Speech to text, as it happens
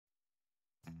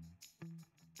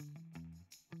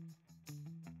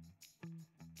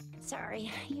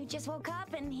Sorry, you just woke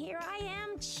up and here I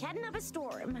am chatting up a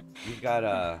storm. You've got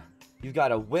a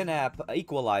WinApp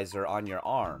equalizer on your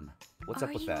arm. What's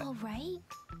up with that? Are you all right?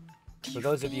 For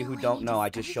those of you who don't know, I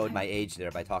just showed my age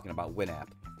there by talking about WinApp.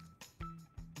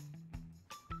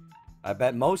 I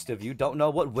bet most of you don't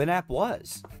know what WinApp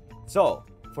was. So,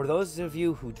 for those of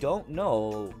you who don't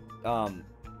know,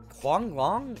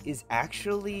 Huanglong is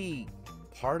actually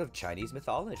part of Chinese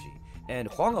mythology. And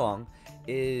Huanglong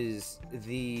is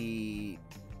the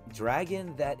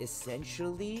dragon that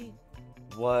essentially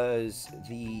was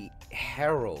the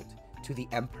herald to the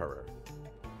emperor.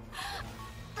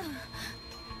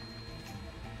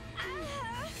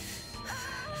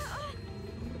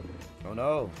 Oh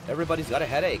no, everybody's got a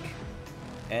headache.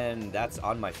 And that's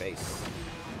on my face.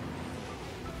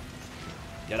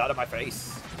 Get out of my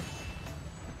face.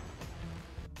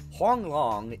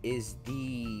 Huanglong is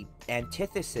the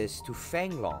antithesis to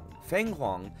Fenglong.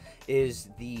 Fenglong is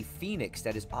the phoenix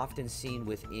that is often seen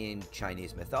within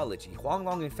Chinese mythology.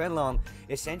 Huanglong and Fenglong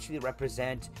essentially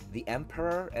represent the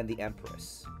emperor and the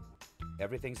empress.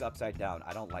 Everything's upside down.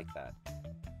 I don't like that.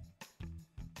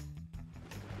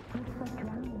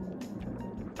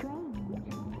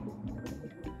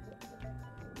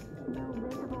 No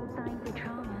visible signs of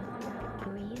trauma.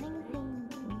 Breathing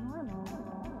seems normal.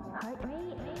 Heart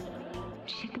rate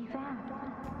should be fast, I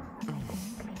think.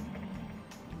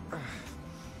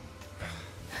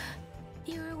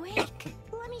 You're awake.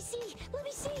 Let me see. Let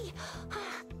me see.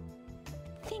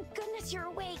 Thank goodness you're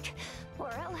awake,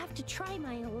 or I'll have to try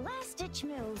my last-ditch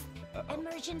move.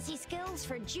 Emergency skills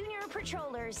for junior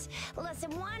patrollers.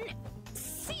 Lesson 1,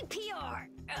 CPR.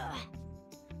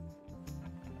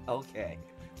 Okay.